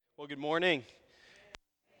Well, good morning.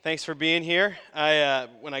 Thanks for being here.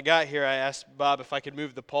 When I got here, I asked Bob if I could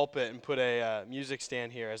move the pulpit and put a music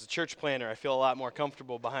stand here. As a church planner, I feel a lot more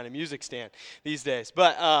comfortable behind a music stand these days.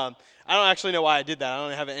 But I don't actually know why I did that. I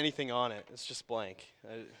don't have anything on it. It's just blank.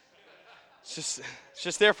 It's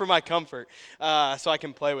just there for my comfort, so I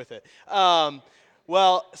can play with it. As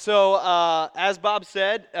Bob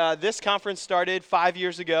said, this conference started 5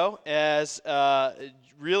 years ago as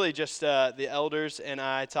really just the elders and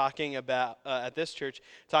I talking about, at this church,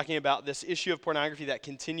 talking about this issue of pornography that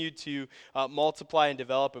continued to multiply and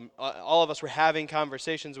develop. And all of us were having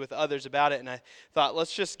conversations with others about it, and I thought,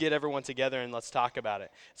 let's just get everyone together and let's talk about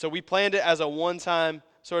it. So we planned it as a one-time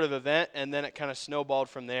sort of event, and then it kind of snowballed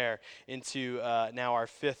from there into now our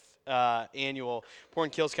fifth annual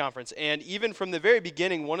Porn Kills Conference. And even from the very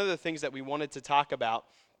beginning, one of the things that we wanted to talk about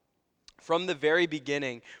from the very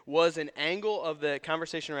beginning was an angle of the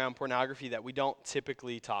conversation around pornography that we don't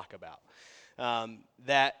typically talk about.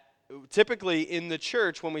 That typically in the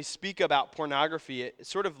church, when we speak about pornography, it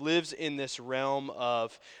sort of lives in this realm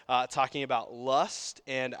of talking about lust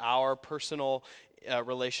and our personal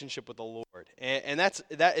relationship with the Lord. And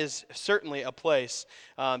that is certainly a place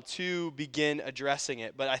to begin addressing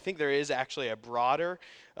it. But I think there is actually a broader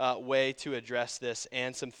way to address this,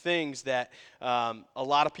 and some things that a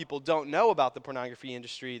lot of people don't know about the pornography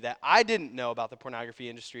industry, that I didn't know about the pornography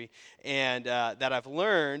industry, and that I've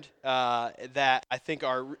learned that I think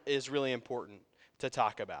is really important to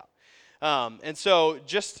talk about. And so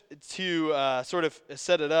just to sort of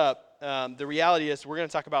set it up, the reality is we're going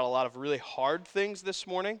to talk about a lot of really hard things this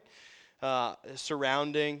morning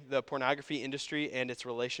surrounding the pornography industry and its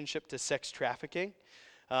relationship to sex trafficking.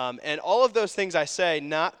 And all of those things I say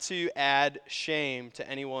not to add shame to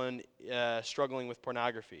anyone struggling with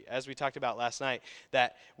pornography. As we talked about last night,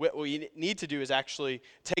 that what we need to do is actually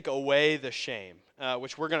take away the shame,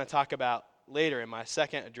 which we're going to talk about later in my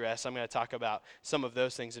second address. I'm going to talk about some of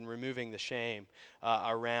those things and removing the shame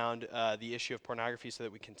around the issue of pornography so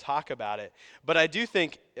that we can talk about it. But I do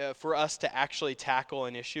think for us to actually tackle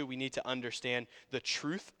an issue, we need to understand the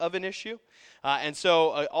truth of an issue. And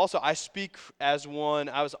so also I speak as one,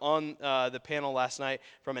 I was on the panel last night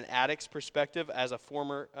from an addict's perspective as a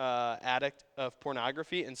former addict of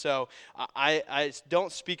pornography. And so I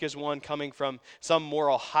don't speak as one coming from some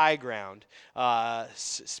moral high ground,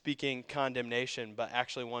 speaking condemnation, but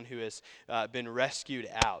actually one who has been rescued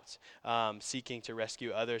out, seeking to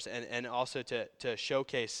rescue others, and also to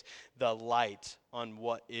showcase the light on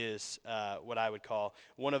what is what I would call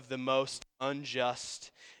one of the most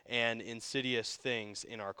unjust and insidious things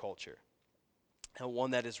in our culture, and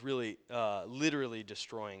one that is really literally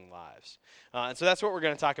destroying lives. And so that's what we're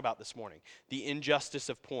going to talk about this morning: the injustice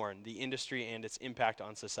of porn, the industry, and its impact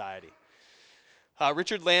on society.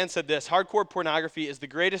 Richard Land said this: hardcore pornography is the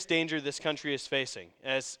greatest danger this country is facing.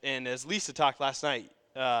 As Lisa talked last night,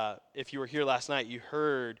 if you were here last night, you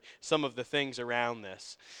heard some of the things around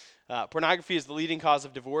this. Pornography is the leading cause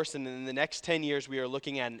of divorce, and in the next 10 years, we are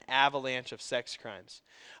looking at an avalanche of sex crimes.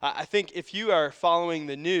 I think if you are following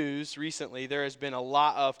the news recently, there has been a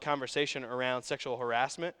lot of conversation around sexual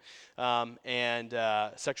harassment and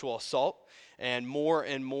sexual assault, and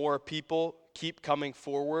more people keep coming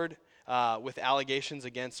forward with allegations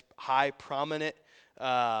against high prominent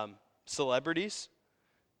celebrities.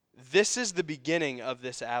 This is the beginning of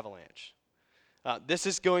this avalanche. This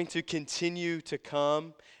is going to continue to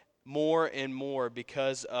come more and more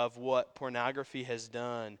because of what pornography has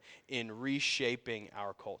done in reshaping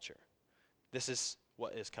our culture. This is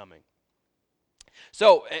what is coming.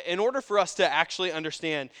 So, in order for us to actually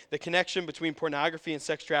understand the connection between pornography and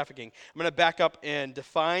sex trafficking, I'm going to back up and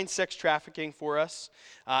define sex trafficking for us,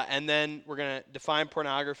 and then we're going to define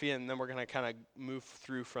pornography, and then we're going to kind of move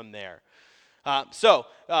through from there.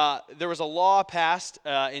 There was a law passed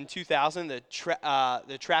in 2000,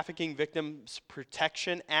 the Trafficking Victims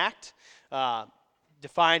Protection Act,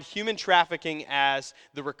 defined human trafficking as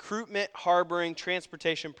the recruitment, harboring,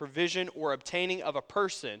 transportation, provision, or obtaining of a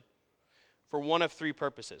person for one of three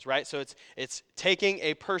purposes, right? So it's taking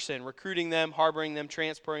a person, recruiting them, harboring them,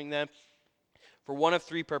 transporting them for one of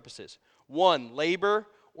three purposes. One, labor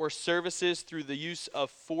or services through the use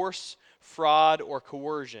of force, fraud, or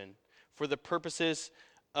coercion for the purposes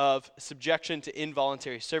of subjection to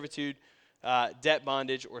involuntary servitude, debt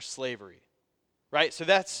bondage, or slavery. Right? So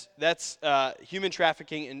that's human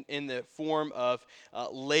trafficking in the form of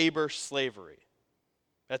labor slavery.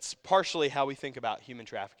 That's partially how we think about human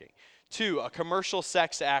trafficking. Two, a commercial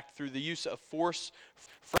sex act through the use of force,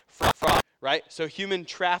 fraud. Right? So human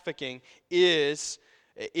trafficking is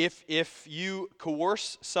If you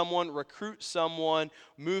coerce someone, recruit someone,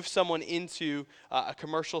 move someone into a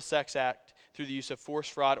commercial sex act through the use of force,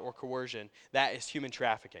 fraud, or coercion, that is human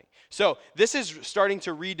trafficking. So this is starting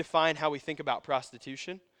to redefine how we think about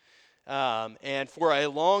prostitution. And for a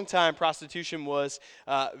long time, prostitution was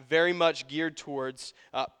very much geared towards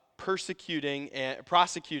persecuting and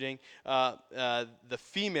prosecuting the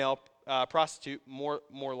female prostitute.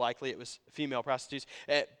 More likely, it was female prostitutes.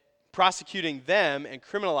 Prosecuting them and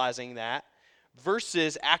criminalizing that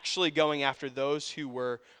versus actually going after those who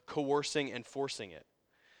were coercing and forcing it.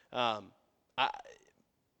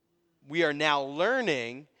 We are now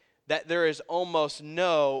learning that there is almost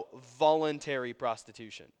no voluntary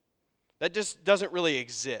prostitution. That just doesn't really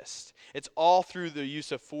exist. It's all through the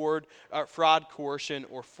use of fraud, coercion,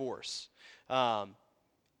 or force. And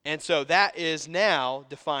so that is now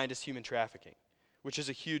defined as human trafficking, which is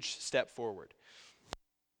a huge step forward.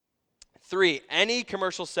 3, any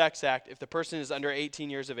commercial sex act if the person is under 18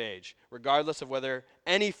 years of age, regardless of whether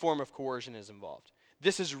any form of coercion is involved.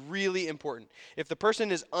 This is really important. If the person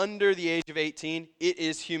is under the age of 18, it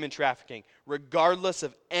is human trafficking. Regardless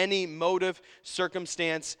of any motive,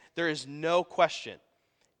 circumstance, there is no question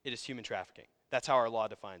it is human trafficking. That's how our law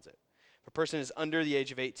defines it. If a person is under the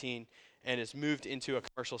age of 18 and is moved into a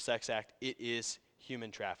commercial sex act, it is human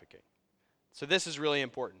trafficking. So this is really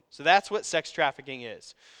important. So that's what sex trafficking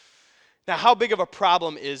is. Now, how big of a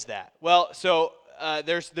problem is that? Well, so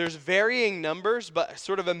there's varying numbers, but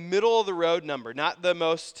sort of a middle-of-the-road number, not the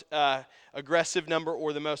most aggressive number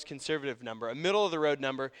or the most conservative number. A middle-of-the-road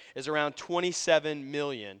number is around 27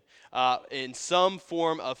 million in some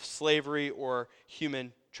form of slavery or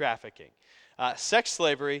human trafficking. Sex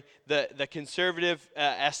slavery, the conservative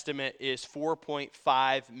estimate is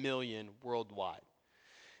 4.5 million worldwide.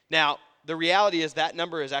 Now, the reality is that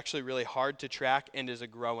number is actually really hard to track and is a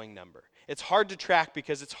growing number. It's hard to track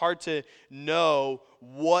because it's hard to know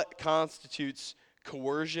what constitutes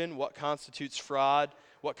coercion, what constitutes fraud,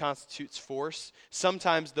 what constitutes force.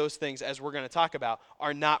 Sometimes those things, as we're going to talk about,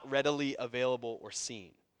 are not readily available or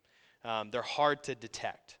seen. They're hard to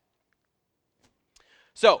detect.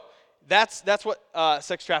 So that's what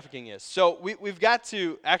sex trafficking is. So we've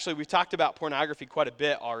talked about pornography quite a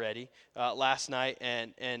bit already last night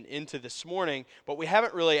and into this morning, but we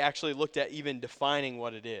haven't really actually looked at even defining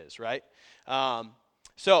what it is, right?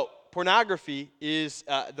 So pornography is,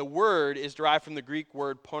 the word is derived from the Greek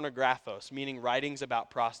word pornographos, meaning writings about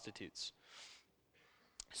prostitutes.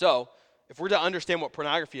 So if we're to understand what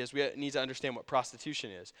pornography is, we need to understand what prostitution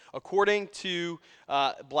is. According to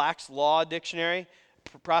Black's Law Dictionary,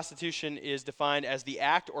 prostitution is defined as the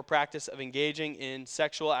act or practice of engaging in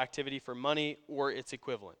sexual activity for money or its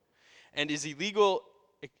equivalent, and is illegal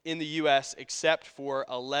in the U.S. except for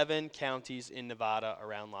 11 counties in Nevada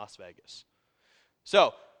around Las Vegas.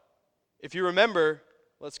 So, if you remember,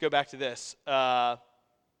 let's go back to this.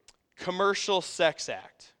 Commercial sex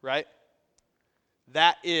act, right?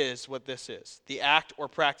 That is what this is. The act or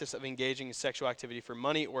practice of engaging in sexual activity for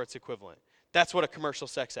money or its equivalent. That's what a commercial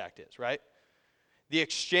sex act is, right? The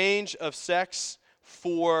exchange of sex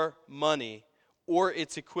for money or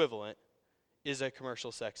its equivalent is a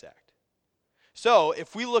commercial sex act. So,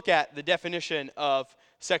 if we look at the definition of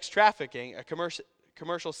sex trafficking, a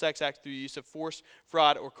commercial sex act through the use of force,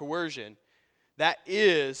 fraud, or coercion, that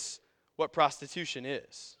is what prostitution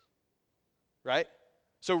is, right?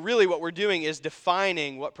 So really what we're doing is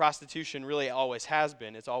defining what prostitution really always has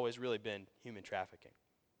been. It's always really been human trafficking.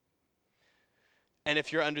 And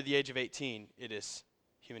if you're under the age of 18, it is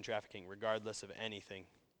human trafficking, regardless of anything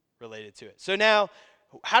related to it. So now,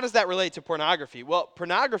 how does that relate to pornography? Well,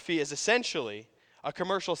 pornography is essentially a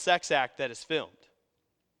commercial sex act that is filmed.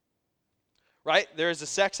 Right? There is a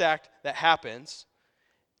sex act that happens,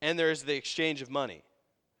 and there is the exchange of money.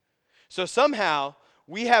 So somehow,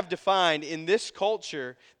 we have defined in this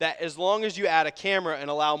culture that as long as you add a camera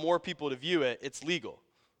and allow more people to view it, it's legal.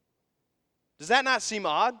 Does that not seem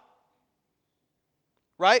odd?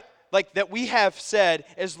 Right? Like that we have said,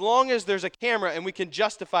 as long as there's a camera and we can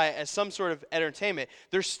justify it as some sort of entertainment,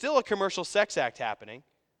 there's still a commercial sex act happening.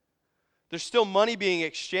 There's still money being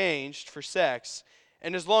exchanged for sex,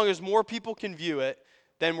 and as long as more people can view it,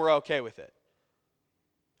 then we're okay with it.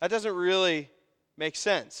 That doesn't really make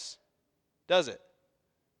sense, does it?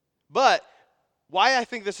 But why I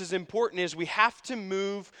think this is important is we have to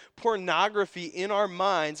move pornography in our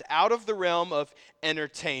minds out of the realm of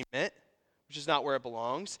entertainment, which is not where it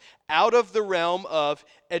belongs, out of the realm of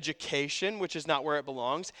education, which is not where it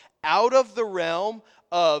belongs, out of the realm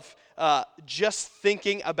of just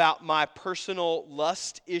thinking about my personal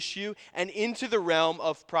lust issue, and into the realm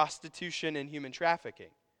of prostitution and human trafficking,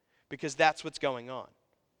 because that's what's going on.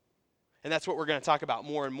 And that's what we're going to talk about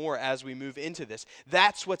more and more as we move into this.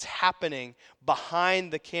 That's what's happening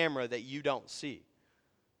behind the camera that you don't see.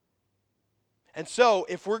 And so,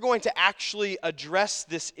 if we're going to actually address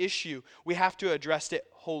this issue, we have to address it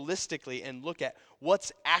holistically and look at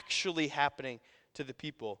what's actually happening to the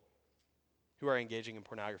people who are engaging in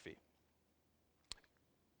pornography.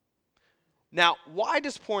 Now, why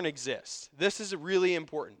does porn exist? This is really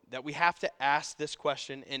important, that we have to ask this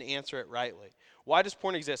question and answer it rightly. Why does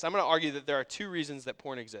porn exist? I'm going to argue that there are two reasons that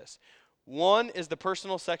porn exists. One is the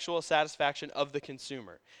personal sexual satisfaction of the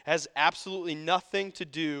consumer. It has absolutely nothing to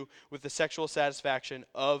do with the sexual satisfaction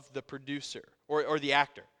of the producer or the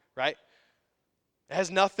actor, right? It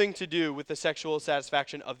has nothing to do with the sexual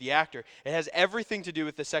satisfaction of the actor. It has everything to do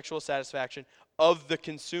with the sexual satisfaction of the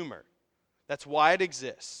consumer. That's why it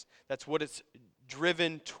exists. That's what it's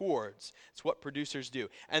driven towards. It's what producers do.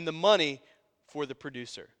 And the money for the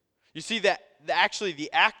producer. You see that actually the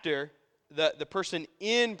actor, the person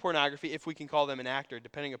in pornography, if we can call them an actor,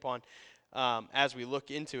 depending upon as we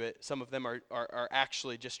look into it, some of them are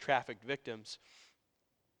actually just trafficked victims,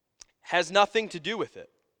 has nothing to do with it.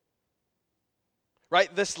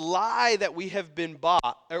 Right? This lie that we have been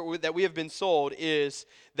bought, or that we have been sold, is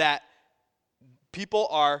that people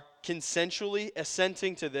are consensually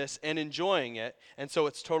assenting to this and enjoying it, and so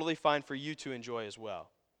it's totally fine for you to enjoy as well.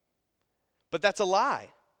 But that's a lie.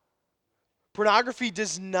 Pornography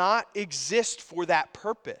does not exist for that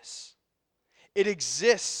purpose. It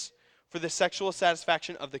exists for the sexual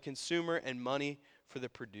satisfaction of the consumer and money for the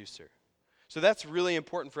producer. So that's really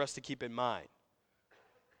important for us to keep in mind.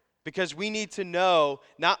 Because we need to know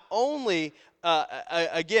not only,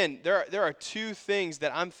 again, there are two things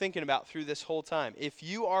that I'm thinking about through this whole time. If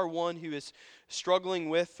you are one who is struggling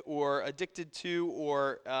with or addicted to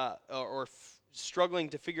or struggling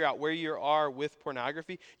to figure out where you are with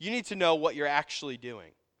pornography, you need to know what you're actually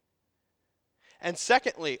doing. And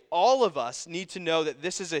secondly, all of us need to know that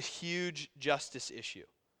this is a huge justice issue.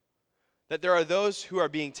 That there are those who are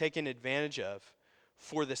being taken advantage of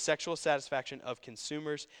for the sexual satisfaction of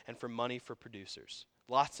consumers and for money for producers.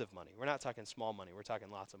 Lots of money. We're not talking small money. We're talking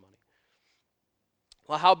lots of money.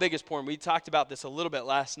 Well, how big is porn? We talked about this a little bit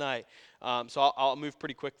last night, so I'll move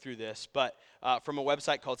pretty quick through this. But from a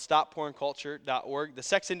website called stoppornculture.org, the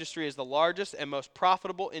sex industry is the largest and most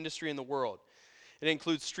profitable industry in the world. It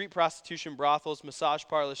includes street prostitution, brothels, massage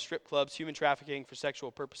parlors, strip clubs, human trafficking for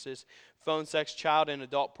sexual purposes, phone sex, child and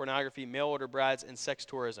adult pornography, mail-order brides, and sex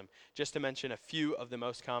tourism, just to mention a few of the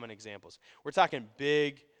most common examples. We're talking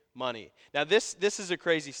big money. Now, this is a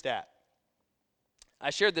crazy stat.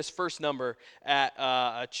 I shared this first number at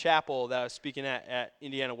a chapel that I was speaking at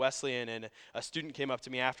Indiana Wesleyan, and a student came up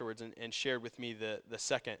to me afterwards and shared with me the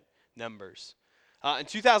second numbers. In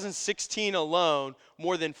 2016 alone,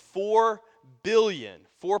 more than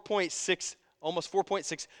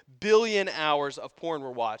 4.6 billion hours of porn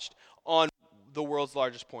were watched on the world's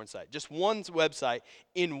largest porn site. Just one website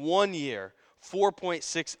in 1 year,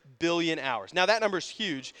 4.6 billion hours. Now that number is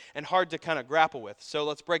huge and hard to kind of grapple with, so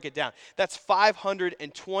let's break it down. That's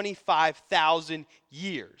 525,000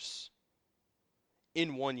 years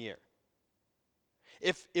in 1 year.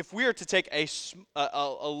 If we are to take a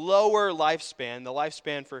lower lifespan, the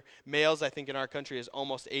lifespan for males, I think in our country is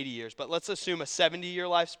almost 80 years, but let's assume a 70-year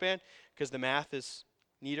lifespan, because the math is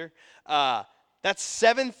neater. That's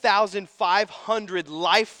 7,500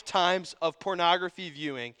 lifetimes of pornography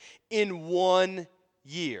viewing in 1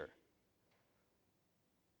 year.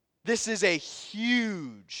 This is a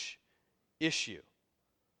huge issue.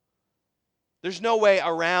 There's no way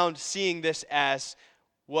around seeing this as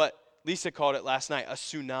what Lisa called it last night, a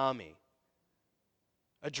tsunami.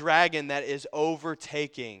 A dragon that is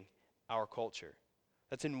overtaking our culture.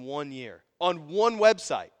 That's in 1 year. On one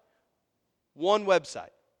website. One website.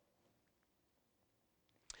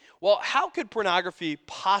 Well, how could pornography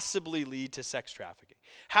possibly lead to sex trafficking?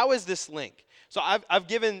 How is this link? So I've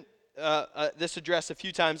given this address a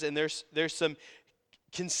few times, and there's some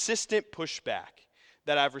consistent pushback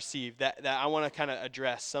that I've received that I want to kind of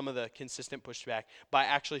address some of the consistent pushback by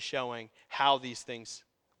actually showing how these things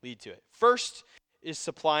lead to it. First is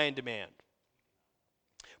supply and demand.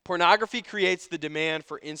 Pornography creates the demand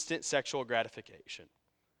for instant sexual gratification.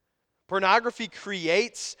 Pornography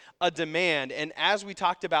creates a demand, and as we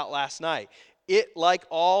talked about last night, it, like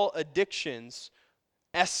all addictions,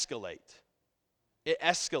 escalate. It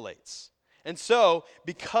escalates. And so,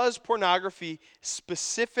 because pornography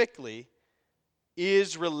specifically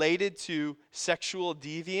is related to sexual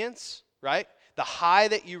deviance, right? the high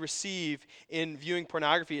that you receive in viewing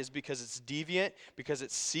pornography is because it's deviant, because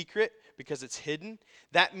it's secret, because it's hidden.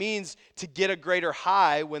 That means to get a greater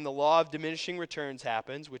high when the law of diminishing returns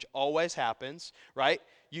happens, which always happens, right?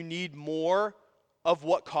 You need more of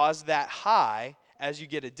what caused that high as you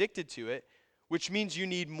get addicted to it, which means you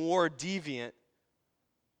need more deviant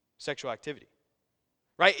sexual activity.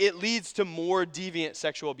 Right? It leads to more deviant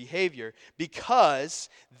sexual behavior because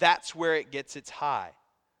that's where it gets its high.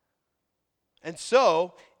 And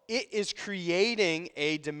so it is creating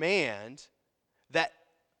a demand that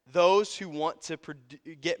those who want to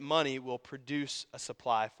get money will produce a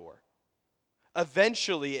supply for.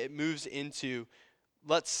 Eventually it moves into,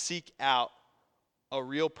 let's seek out a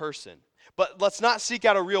real person. But let's not seek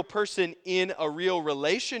out a real person in a real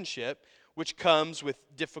relationship, which comes with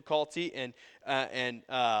difficulty and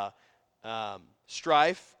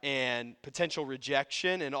strife and potential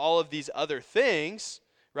rejection and all of these other things,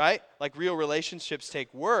 right? Like real relationships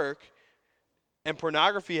take work, and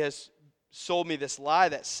pornography has sold me this lie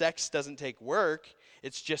that sex doesn't take work.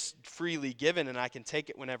 It's just freely given and I can take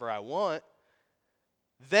it whenever I want.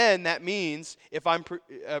 Then that means if I'm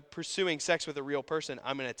pursuing sex with a real person,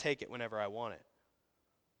 I'm going to take it whenever I want it.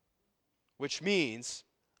 Which means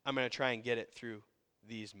I'm going to try and get it through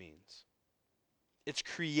these means. It's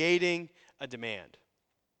creating a demand.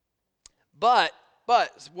 But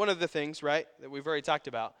one of the things, right, that we've already talked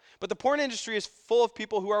about, but the porn industry is full of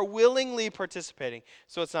people who are willingly participating,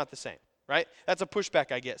 so it's not the same, right? That's a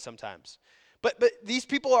pushback I get sometimes. But these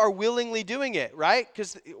people are willingly doing it, right?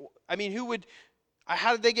 Because, I mean,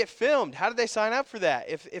 how did they get filmed? How did they sign up for that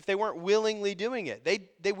if they weren't willingly doing it?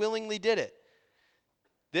 They willingly did it.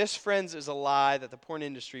 This, friends, is a lie that the porn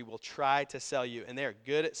industry will try to sell you, and they are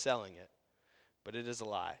good at selling it, but it is a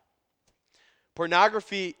lie.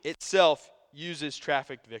 Pornography itself uses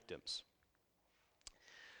trafficked victims.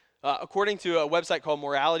 According to a website called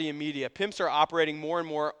Morality and Media, pimps are operating more and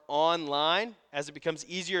more online as it becomes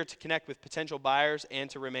easier to connect with potential buyers and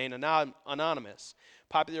to remain anonymous.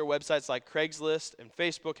 Popular websites like Craigslist and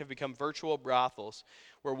Facebook have become virtual brothels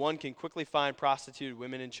where one can quickly find prostituted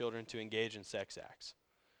women and children to engage in sex acts.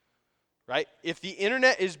 Right? If the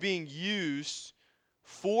internet is being used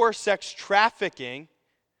for sex trafficking,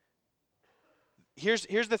 here's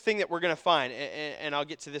the thing that we're going to find, and I'll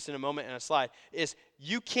get to this in a moment in a slide, is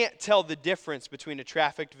you can't tell the difference between a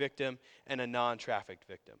trafficked victim and a non-trafficked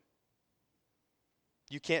victim.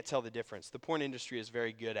 You can't tell the difference. The porn industry is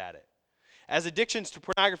very good at it. As addictions to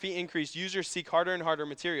pornography increase, users seek harder and harder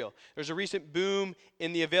material. There's a recent boom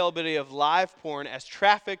in the availability of live porn as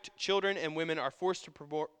trafficked children and women are forced to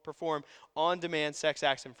perform on-demand sex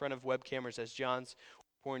acts in front of web cameras as John's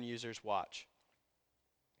porn users watch.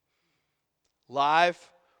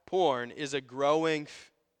 Live porn is a growing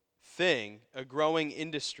thing, a growing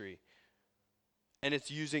industry, and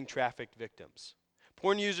it's using trafficked victims.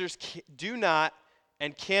 Porn users do not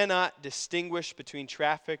and cannot distinguish between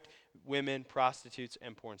trafficked women, prostitutes,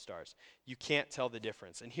 and porn stars. You can't tell the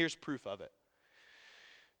difference. And here's proof of it.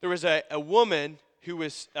 There was a woman who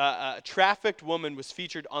was, a trafficked woman was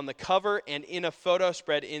featured on the cover and in a photo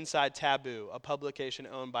spread inside Taboo, a publication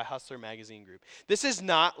owned by Hustler Magazine Group. This is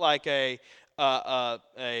not like a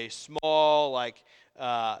small, like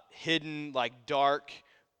hidden, like dark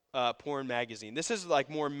porn magazine. This is like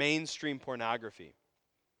more mainstream pornography.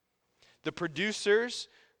 The producers,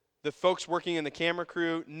 the folks working in the camera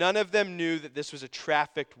crew, none of them knew that this was a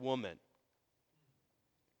trafficked woman.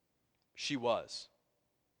 She was.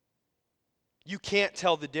 You can't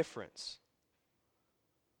tell the difference.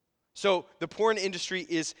 So the porn industry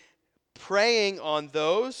is preying on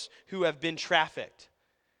those who have been trafficked,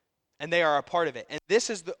 and they are a part of it. And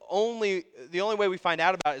this is the only way we find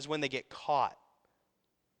out about it is when they get caught.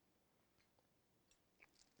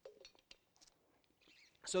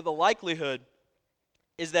 So the likelihood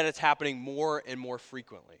is that it's happening more and more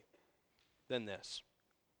frequently than this.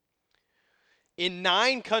 In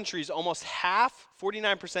 9 countries, almost half,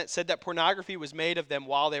 49%, said that pornography was made of them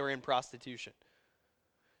while they were in prostitution.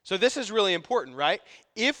 So this is really important, right?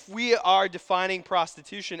 If we are defining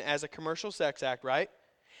prostitution as a commercial sex act, right?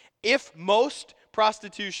 If most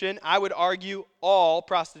prostitution, I would argue all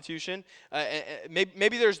prostitution,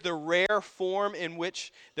 maybe there's the rare form in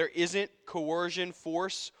which there isn't coercion,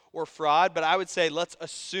 force, or fraud, but I would say let's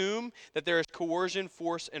assume that there is coercion,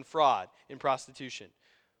 force, and fraud in prostitution.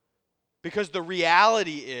 Because the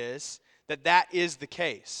reality is that that is the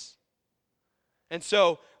case. And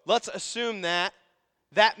so let's assume that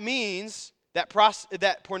means that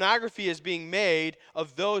pornography is being made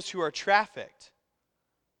of those who are trafficked.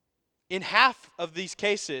 In half of these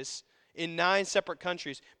cases, in 9 separate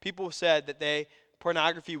countries, people said that they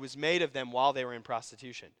pornography was made of them while they were in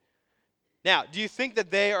prostitution. Now, do you think that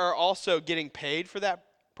they are also getting paid for that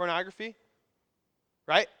pornography?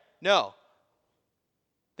 Right? No.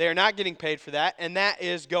 They are not getting paid for that, and that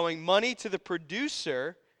is going money to the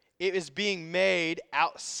producer. It is being made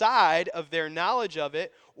outside of their knowledge of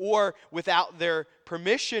it or without their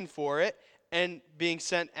permission for it and being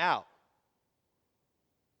sent out.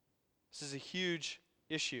 This is a huge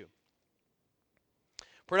issue.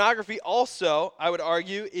 Pornography also, I would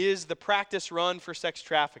argue, is the practice run for sex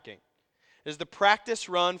trafficking. It is the practice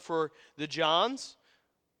run for the Johns,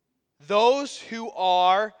 those who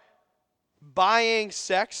are buying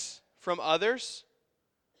sex from others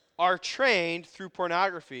are trained through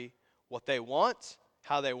pornography what they want,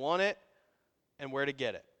 how they want it, and where to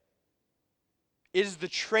get it. It is the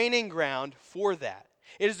training ground for that.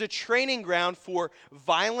 It is the training ground for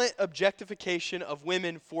violent objectification of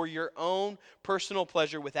women for your own personal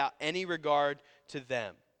pleasure without any regard to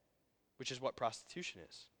them, which is what prostitution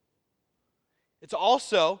is. It's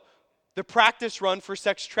also the practice run for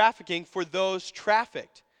sex trafficking for those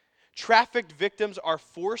trafficked. Trafficked victims are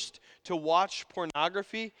forced to watch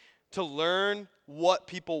pornography to learn what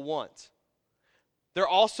people want. They're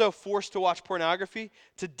also forced to watch pornography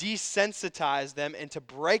to desensitize them and to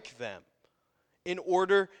break them in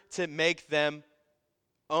order to make them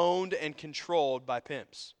owned and controlled by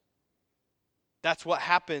pimps. That's what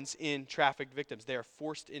happens in trafficked victims. They are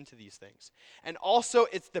forced into these things. And also,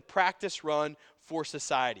 it's the practice run for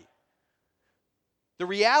society. The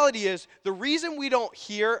reality is, the reason we don't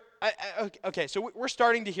hear, so we're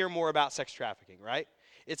starting to hear more about sex trafficking, right?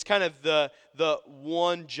 It's kind of the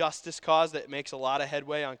one justice cause that makes a lot of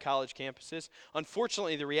headway on college campuses.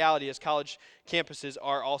 Unfortunately, the reality is college campuses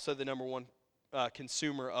are also the number one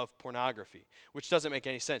consumer of pornography, which doesn't make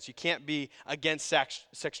any sense. You can't be against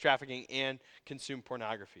sex trafficking and consume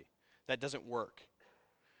pornography. That doesn't work.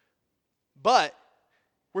 But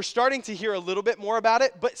we're starting to hear a little bit more about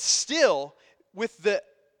it, but still, with the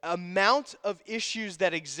amount of issues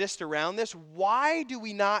that exist around this, why do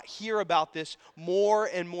we not hear about this more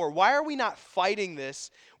and more? Why are we not fighting this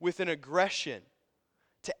with an aggression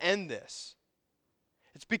to end this?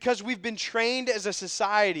 It's because we've been trained as a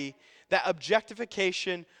society that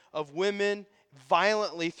objectification of women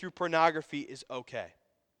violently through pornography is okay.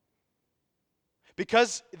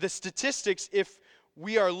 Because the statistics, if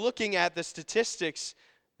we are looking at the statistics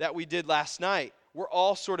that we did last night, we're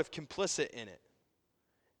all sort of complicit in it.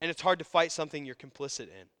 And it's hard to fight something you're complicit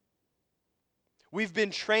in. We've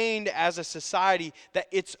been trained as a society that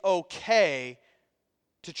it's okay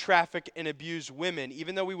to traffic and abuse women,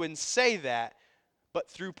 even though we wouldn't say that, but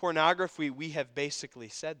through pornography, we have basically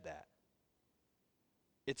said that.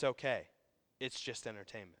 It's okay. It's just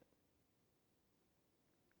entertainment.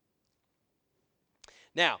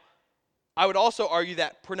 Now, I would also argue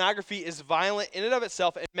that pornography is violent in and of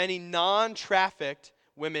itself, and many non-trafficked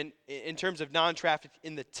women, in terms of non-trafficked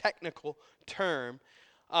in the technical term,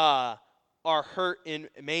 are hurt in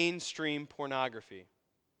mainstream pornography.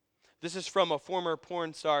 This is from a former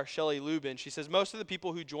porn star, Shelley Lubin. She says, most of the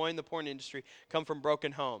people who join the porn industry come from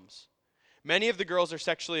broken homes. Many of the girls are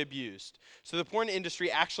sexually abused. So the porn industry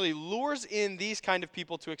actually lures in these kind of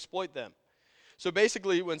people to exploit them. So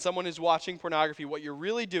basically, when someone is watching pornography, what you're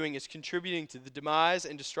really doing is contributing to the demise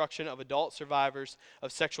and destruction of adult survivors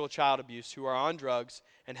of sexual child abuse who are on drugs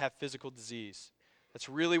and have physical disease. That's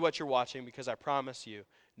really what you're watching, because I promise you,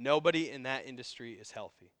 nobody in that industry is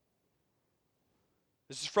healthy.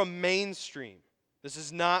 This is from mainstream. This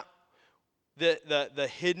is not the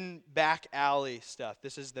hidden back alley stuff.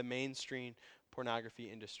 This is the mainstream pornography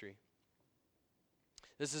industry.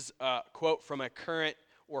 This is a quote from a current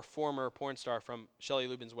or former porn star from Shelley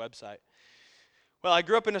Lubin's website. Well, I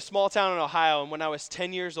grew up in a small town in Ohio, and when I was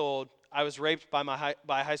 10 years old, I was raped by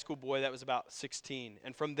a high school boy that was about 16.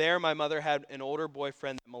 And from there, my mother had an older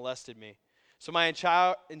boyfriend that molested me. So my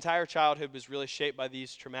entire childhood was really shaped by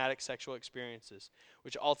these traumatic sexual experiences,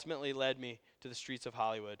 which ultimately led me to the streets of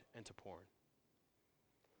Hollywood and to porn.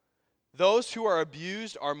 Those who are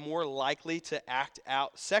abused are more likely to act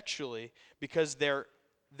out sexually because their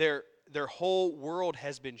whole world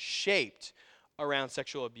has been shaped around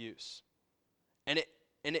sexual abuse.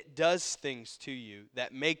 And it does things to you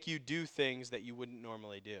that make you do things that you wouldn't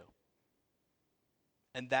normally do.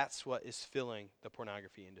 And that's what is filling the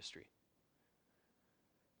pornography industry.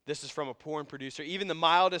 This is from a porn producer. Even the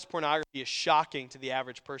mildest pornography is shocking to the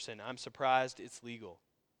average person. I'm surprised it's legal.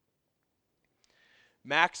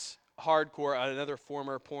 Max Hardcore, another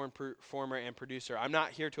former porn performer and producer. I'm not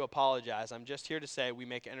here to apologize. I'm just here to say we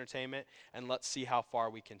make entertainment, and let's see how far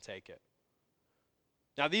we can take it.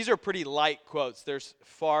 Now, these are pretty light quotes. There's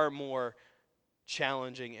far more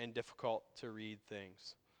challenging and difficult to read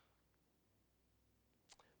things.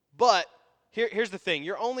 But here's the thing.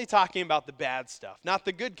 You're only talking about the bad stuff, not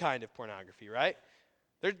the good kind of pornography, right?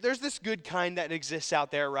 There's this good kind that exists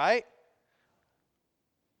out there, right?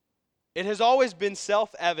 It has always been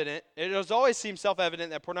self-evident. It has always seemed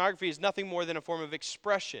self-evident that pornography is nothing more than a form of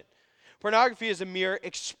expression. Pornography is a mere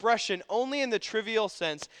expression only in the trivial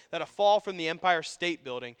sense that a fall from the Empire State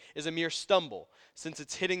Building is a mere stumble, since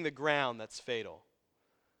it's hitting the ground that's fatal.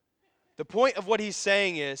 The point of what he's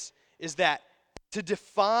saying is that to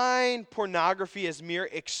define pornography as mere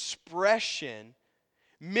expression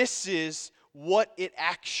misses what it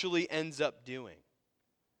actually ends up doing.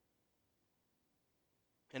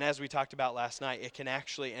 And as we talked about last night, it can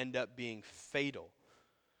actually end up being fatal,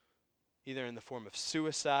 either in the form of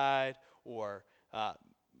suicide or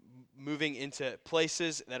moving into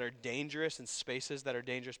places that are dangerous and spaces that are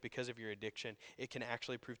dangerous because of your addiction. It can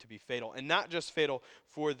actually prove to be fatal, and not just fatal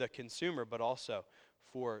for the consumer, but also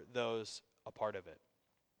for those a part of it.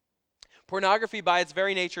 Pornography, by its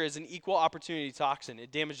very nature, is an equal opportunity toxin.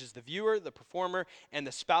 It damages the viewer, the performer, and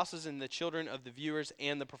the spouses and the children of the viewers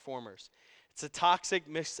and the performers. It's a toxic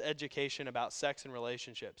miseducation about sex and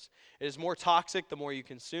relationships. It is more toxic the more you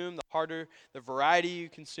consume, the harder the variety you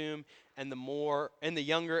consume, and the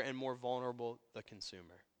younger and more vulnerable the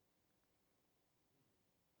consumer.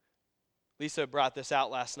 Lisa brought this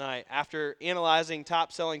out last night. After analyzing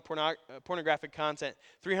top-selling pornographic content,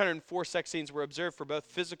 304 sex scenes were observed for both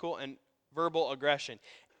physical and verbal aggression.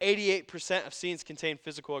 88% of scenes contain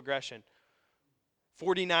physical aggression.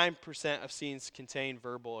 49% of scenes contain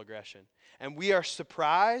verbal aggression. And we are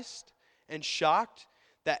surprised and shocked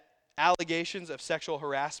that allegations of sexual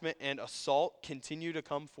harassment and assault continue to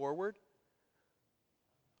come forward.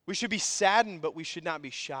 We should be saddened, but we should not be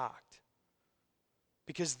shocked,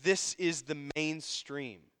 because this is the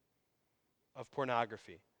mainstream of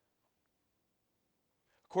pornography.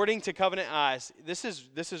 According to Covenant Eyes, this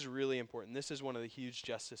is really important. This is one of the huge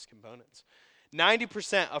justice components.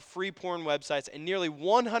 90% of free porn websites and nearly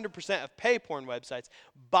 100% of pay porn websites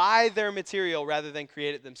buy their material rather than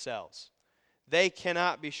create it themselves. They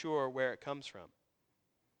cannot be sure where it comes from.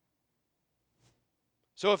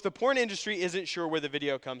 So if the porn industry isn't sure where the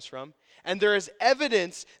video comes from, and there is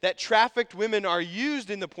evidence that trafficked women are used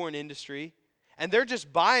in the porn industry, and they're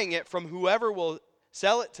just buying it from whoever will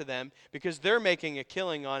sell it to them because they're making a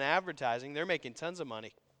killing on advertising, they're making tons of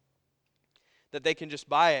money, that they can just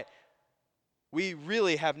buy it, we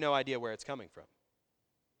really have no idea where it's coming from.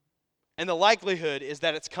 And the likelihood is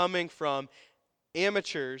that it's coming from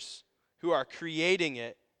amateurs who are creating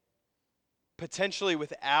it, potentially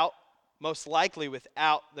most likely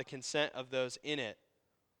without the consent of those in it,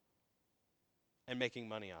 and making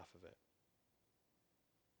money off of it.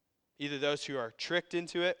 Either those who are tricked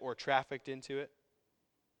into it or trafficked into it.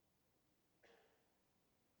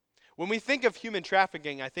 When we think of human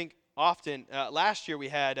trafficking, I think often, last year we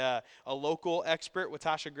had a local expert,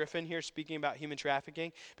 Watasha Griffin, here speaking about human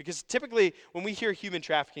trafficking. Because typically when we hear human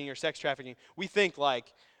trafficking or sex trafficking, we think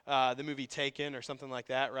like the movie Taken or something like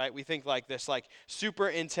that, right? We think like this like super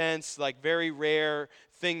intense, like very rare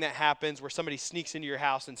thing that happens where somebody sneaks into your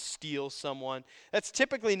house and steals someone. That's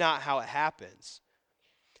typically not how it happens.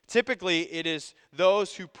 Typically it is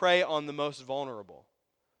those who prey on the most vulnerable.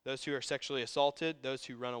 Those who are sexually assaulted, those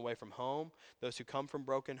who run away from home, those who come from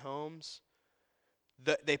broken homes.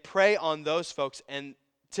 They prey on those folks, and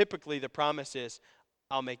typically the promise is,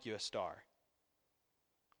 I'll make you a star.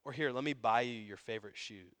 Or here, let me buy you your favorite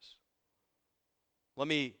shoes. Let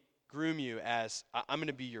me groom you as, I'm going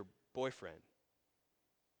to be your boyfriend,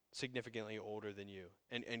 significantly older than you,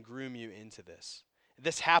 and groom you into this.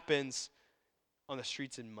 This happens on the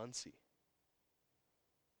streets in Muncie.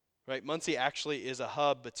 Right, Muncie actually is a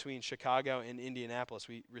hub between Chicago and Indianapolis.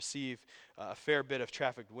 We receive a fair bit of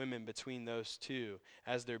trafficked women between those two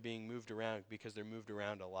as they're being moved around, because they're moved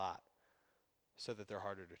around a lot so that they're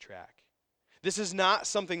harder to track. This is not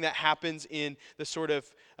something that happens in the sort of,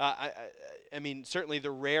 certainly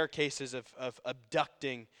the rare cases of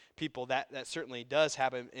abducting people. That certainly does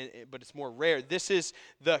happen, but it's more rare. This is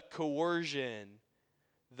the coercion,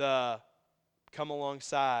 the come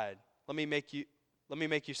alongside. Let me make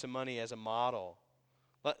you some money as a model.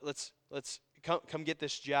 Let's come get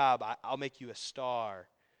this job. I'll make you a star.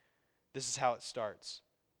 This is how it starts,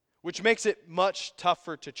 which makes it much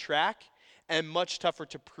tougher to track and much tougher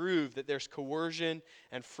to prove that there's coercion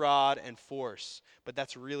and fraud and force. But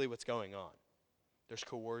that's really what's going on. There's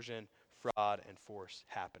coercion, fraud, and force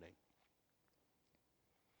happening.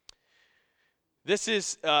 This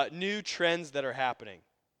is new trends that are happening.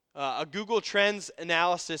 A Google Trends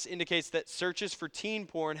analysis indicates that searches for teen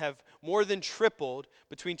porn have more than tripled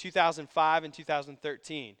between 2005 and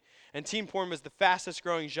 2013. And teen porn was the fastest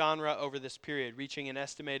growing genre over this period, reaching an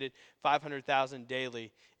estimated 500,000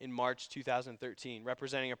 daily in March 2013,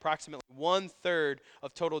 representing approximately 1/3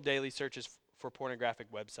 of total daily searches for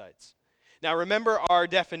pornographic websites. Now remember our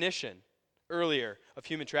definition earlier of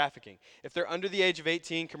human trafficking. If they're under the age of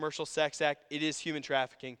 18, Commercial Sex Act, it is human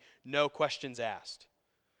trafficking, no questions asked.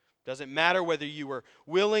 Doesn't matter whether you were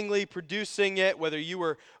willingly producing it, whether you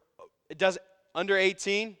were under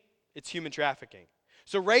 18, it's human trafficking.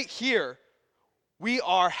 So right here, we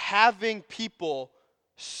are having people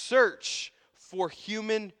search for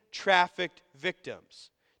human trafficked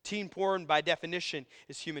victims. Teen porn, by definition,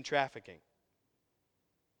 is human trafficking.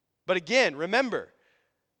 But again, remember,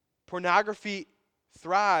 pornography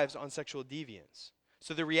thrives on sexual deviance.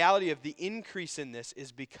 So the reality of the increase in this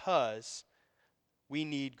is because we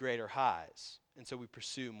need greater highs, and so we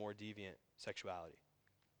pursue more deviant sexuality.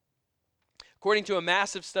 According to a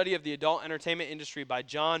massive study of the adult entertainment industry by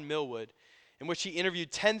John Millwood, in which he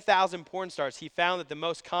interviewed 10,000 porn stars, he found that the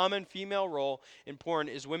most common female role in porn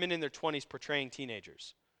is women in their 20s portraying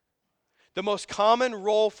teenagers. The most common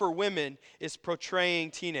role for women is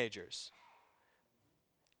portraying teenagers.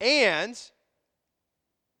 And,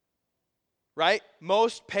 right,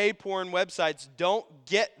 most paid porn websites don't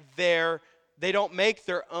they don't make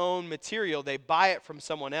their own material. They buy it from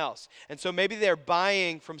someone else. And so maybe they're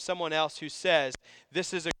buying from someone else who says,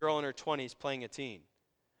 this is a girl in her 20s playing a teen.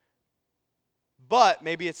 But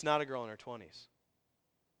maybe it's not a girl in her 20s.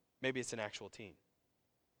 Maybe it's an actual teen.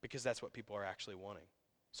 Because that's what people are actually wanting.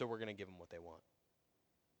 So we're going to give them what they want.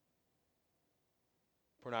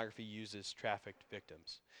 Pornography uses trafficked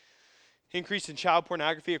victims. Increase in child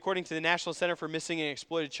pornography. According to the National Center for Missing and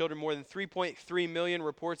Exploited Children, more than 3.3 million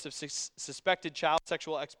reports of suspected child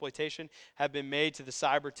sexual exploitation have been made to the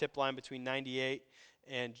cyber tip line between 1998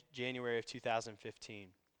 and January of 2015.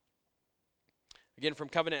 Again, from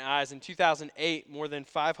Covenant Eyes, in 2008, more than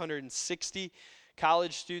 560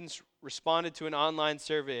 college students responded to an online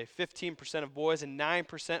survey. 15% of boys and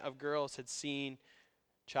 9% of girls had seen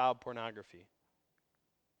child pornography.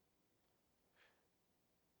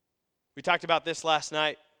 We talked about this last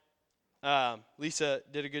night. Lisa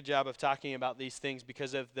did a good job of talking about these things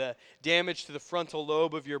because of the damage to the frontal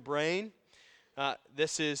lobe of your brain.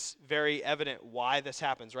 This is very evident why this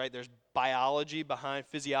happens, right? There's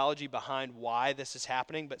physiology behind why this is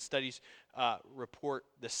happening, but studies report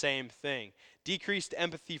the same thing. Decreased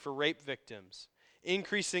empathy for rape victims.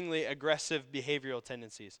 Increasingly aggressive behavioral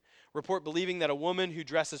tendencies. Report believing that a woman who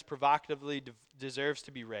dresses provocatively deserves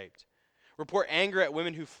to be raped. Report anger at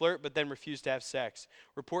women who flirt but then refuse to have sex.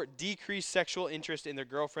 Report decreased sexual interest in their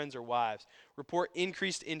girlfriends or wives. Report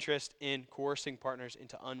increased interest in coercing partners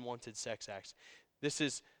into unwanted sex acts. This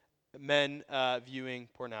is men viewing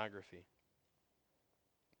pornography.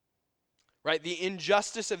 Right? The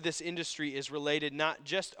injustice of this industry is related not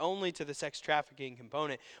just only to the sex trafficking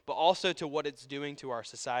component, but also to what it's doing to our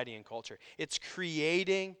society and culture. It's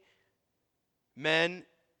creating men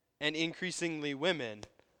and increasingly women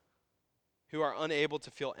who are unable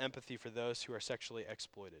to feel empathy for those who are sexually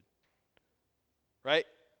exploited. Right?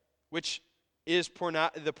 Which is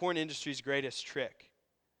the porn industry's greatest trick.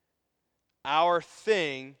 Our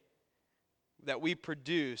thing that we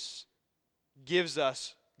produce gives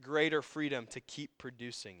us greater freedom to keep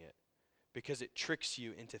producing it because it tricks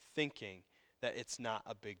you into thinking that it's not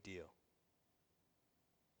a big deal.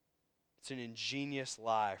 It's an ingenious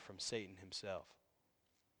lie from Satan himself.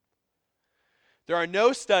 There are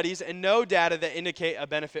no studies and no data that indicate a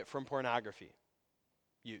benefit from pornography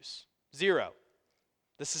use. Zero.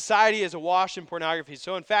 The society is awash in pornography,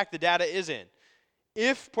 so in fact the data is in.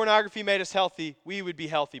 If pornography made us healthy, we would be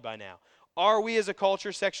healthy by now. Are we as a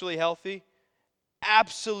culture sexually healthy?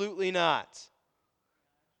 Absolutely not.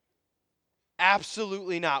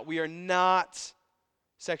 Absolutely not. We are not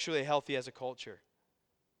sexually healthy as a culture.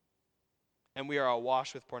 And we are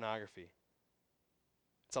awash with pornography.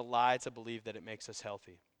 It's a lie to believe that it makes us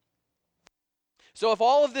healthy. So if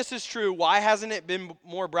all of this is true, why hasn't it been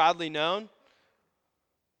more broadly known?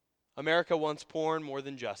 America wants porn more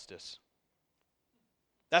than justice.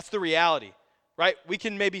 That's the reality, right? We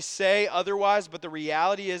can maybe say otherwise, but the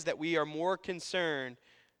reality is that we are more concerned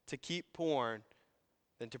to keep porn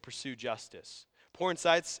than to pursue justice. Porn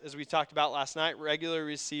sites, as we talked about last night, regularly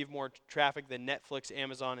receive more traffic than Netflix,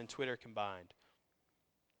 Amazon, and Twitter combined.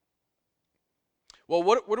 Well,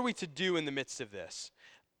 what are we to do in the midst of this?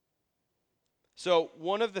 So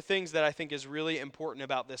one of the things that I think is really important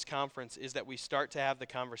about this conference is that we start to have the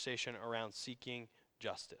conversation around seeking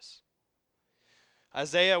justice.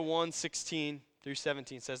 Isaiah 1:16 through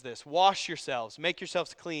 17 says this: "Wash yourselves, make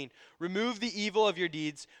yourselves clean, remove the evil of your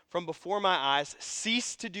deeds from before my eyes,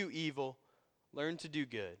 cease to do evil, learn to do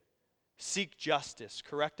good. Seek justice,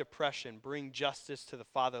 correct oppression, bring justice to the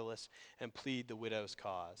fatherless, and plead the widow's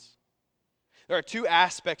cause." There are two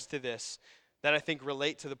aspects to this that I think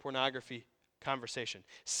relate to the pornography conversation: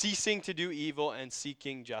 ceasing to do evil and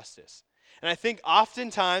seeking justice. And I think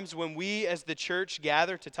oftentimes when we as the church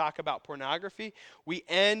gather to talk about pornography, we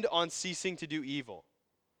end on ceasing to do evil.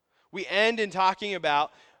 We end in talking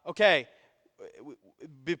about, okay,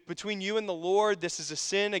 between you and the Lord, this is a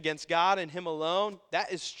sin against God and Him alone.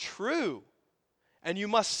 That is true. And you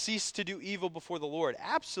must cease to do evil before the Lord.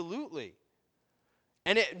 Absolutely.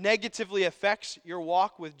 And it negatively affects your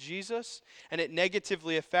walk with Jesus, and it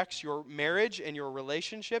negatively affects your marriage and your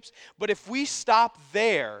relationships. But if we stop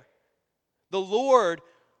there, the Lord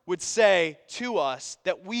would say to us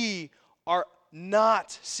that we are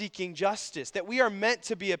not seeking justice, that we are meant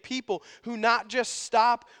to be a people who not just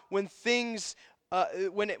stop when things,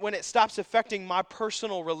 when it stops affecting my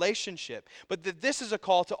personal relationship, but that this is a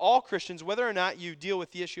call to all Christians, whether or not you deal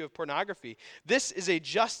with the issue of pornography. This is a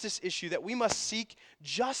justice issue, that we must seek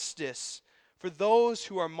justice for those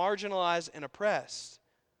who are marginalized and oppressed.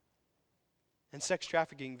 And sex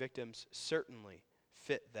trafficking victims certainly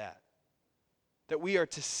fit that. That we are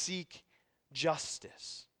to seek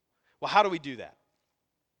justice. Well, how do we do that?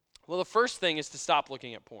 Well, the first thing is to stop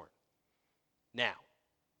looking at porn. Now,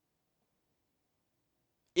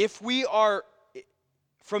 if we are,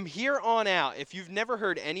 from here on out, if you've never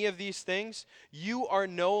heard any of these things, you are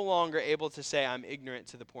no longer able to say, I'm ignorant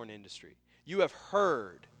to the porn industry. You have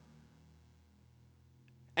heard.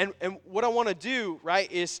 And what I want to do,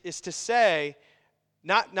 right, is to say,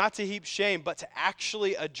 not to heap shame, but to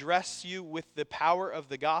actually address you with the power of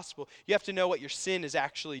the gospel. You have to know what your sin is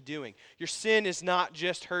actually doing. Your sin is not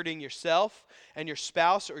just hurting yourself and your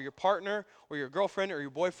spouse or your partner or your girlfriend or your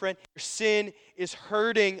boyfriend. Your sin is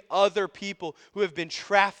hurting other people who have been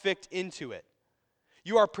trafficked into it.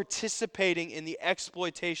 You are participating in the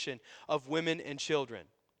exploitation of women and children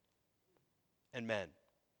and men.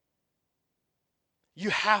 You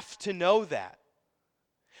have to know that.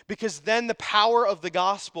 Because then the power of the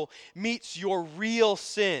gospel meets your real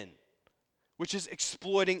sin, which is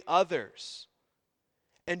exploiting others.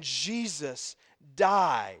 And Jesus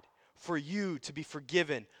died for you to be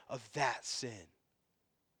forgiven of that sin.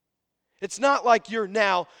 It's not like you're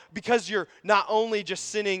now, because you're not only just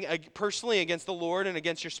sinning personally against the Lord and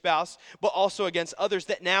against your spouse, but also against others,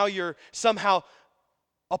 that now you're somehow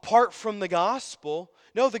apart from the gospel.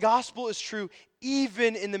 No, the gospel is true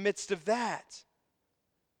even in the midst of that.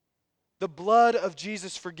 The blood of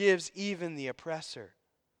Jesus forgives even the oppressor.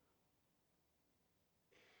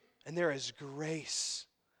 And there is grace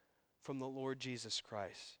from the Lord Jesus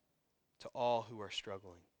Christ to all who are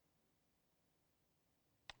struggling.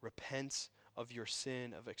 Repent of your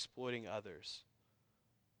sin of exploiting others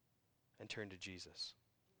and turn to Jesus.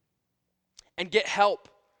 And get help.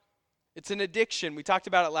 It's an addiction. We talked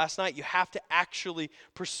about it last night. You have to actually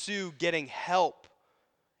pursue getting help.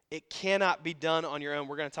 It cannot be done on your own.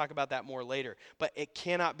 We're going to talk about that more later. But it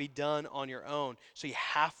cannot be done on your own. So you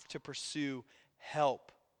have to pursue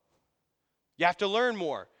help. You have to learn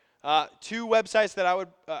more. Two websites that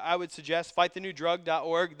I would suggest: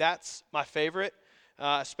 fightthenewdrug.org. That's my favorite,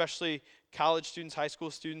 especially college students, high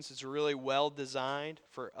school students. It's really well designed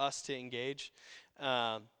for us to engage.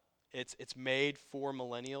 It's made for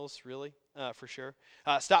millennials, really, for sure.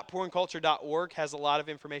 StopPornCulture.org has a lot of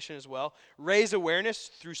information as well. Raise awareness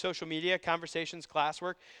through social media, conversations,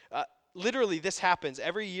 classwork. Literally, this happens.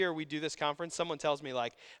 Every year we do this conference, someone tells me,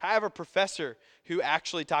 like, I have a professor who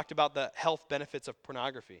actually talked about the health benefits of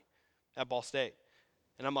pornography at Ball State.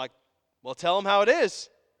 And I'm like, well, tell them how it is.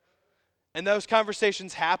 And those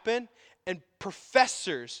conversations happen, and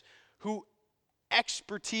professors who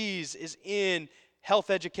expertise is in health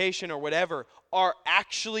education or whatever are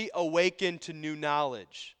actually awakened to new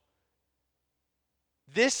knowledge.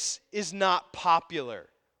 This is not popular.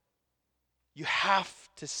 You have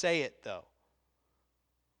to say it, though.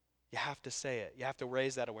 You have to say it. You have to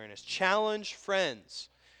raise that awareness. Challenge friends,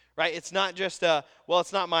 right? It's not just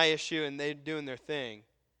it's not my issue and they're doing their thing.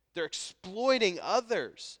 They're exploiting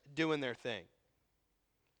others doing their thing.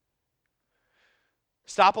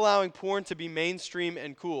 Stop allowing porn to be mainstream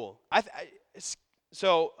and cool.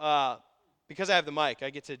 Because I have the mic, I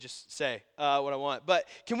get to just say what I want. But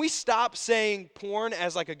can we stop saying porn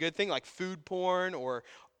as like a good thing, like food porn or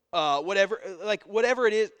whatever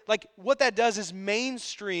it is? Like, what that does is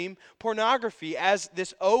mainstream pornography as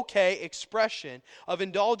this okay expression of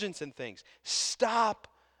indulgence in things. Stop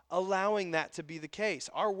allowing that to be the case.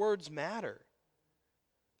 Our words matter.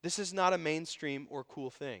 This is not a mainstream or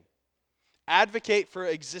cool thing. Advocate for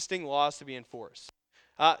existing laws to be enforced.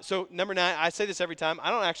 So number 9, I say this every time.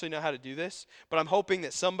 I don't actually know how to do this, but I'm hoping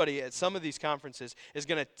that somebody at some of these conferences is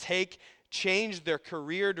going to change their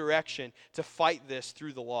career direction to fight this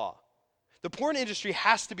through the law. The porn industry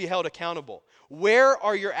has to be held accountable. Where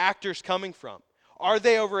are your actors coming from? Are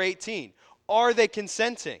they over 18? Are they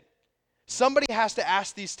consenting? Somebody has to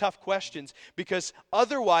ask these tough questions, because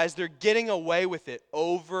otherwise they're getting away with it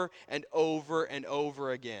over and over and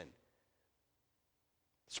over again.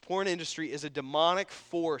 This porn industry is a demonic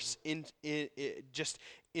force in just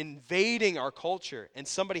invading our culture, and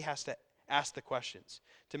somebody has to ask the questions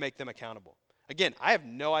to make them accountable. Again, I have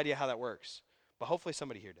no idea how that works, but hopefully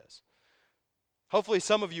somebody here does. Hopefully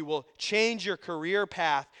some of you will change your career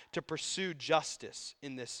path to pursue justice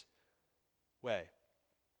in this way.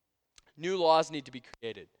 New laws need to be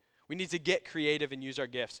created. We need to get creative and use our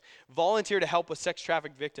gifts. Volunteer to help with sex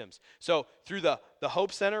trafficked victims. So through the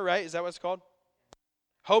Hope Center, right? Is that what it's called?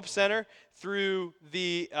 Hope Center, through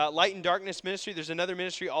the Light and Darkness ministry. There's another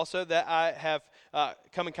ministry also that I have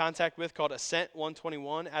come in contact with called Ascent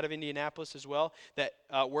 121 out of Indianapolis as well, that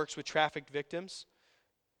works with trafficked victims.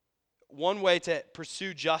 One way to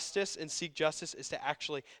pursue justice and seek justice is to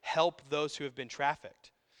actually help those who have been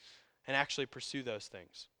trafficked and actually pursue those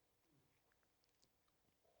things.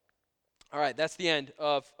 All right, that's the end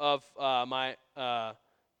of my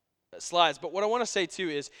slides. But what I want to say too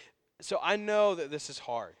is, so I know that this is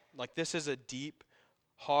hard. Like, this is a deep,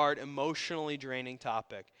 hard, emotionally draining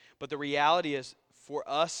topic. But the reality is, for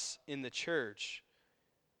us in the church,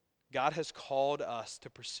 God has called us to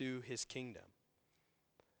pursue his kingdom.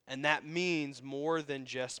 And that means more than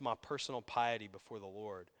just my personal piety before the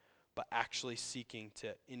Lord, but actually seeking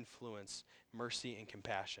to influence mercy and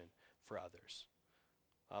compassion for others.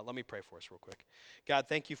 Let me pray for us real quick. God,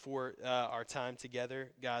 thank you for our time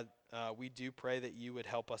together. God, we do pray that you would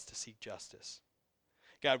help us to seek justice.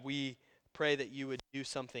 God, we pray that you would do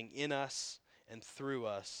something in us and through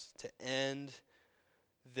us to end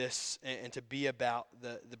this and to be about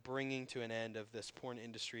the bringing to an end of this porn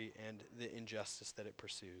industry and the injustice that it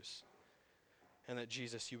pursues. And that,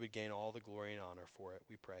 Jesus, you would gain all the glory and honor for it,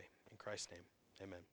 we pray. In Christ's name, amen.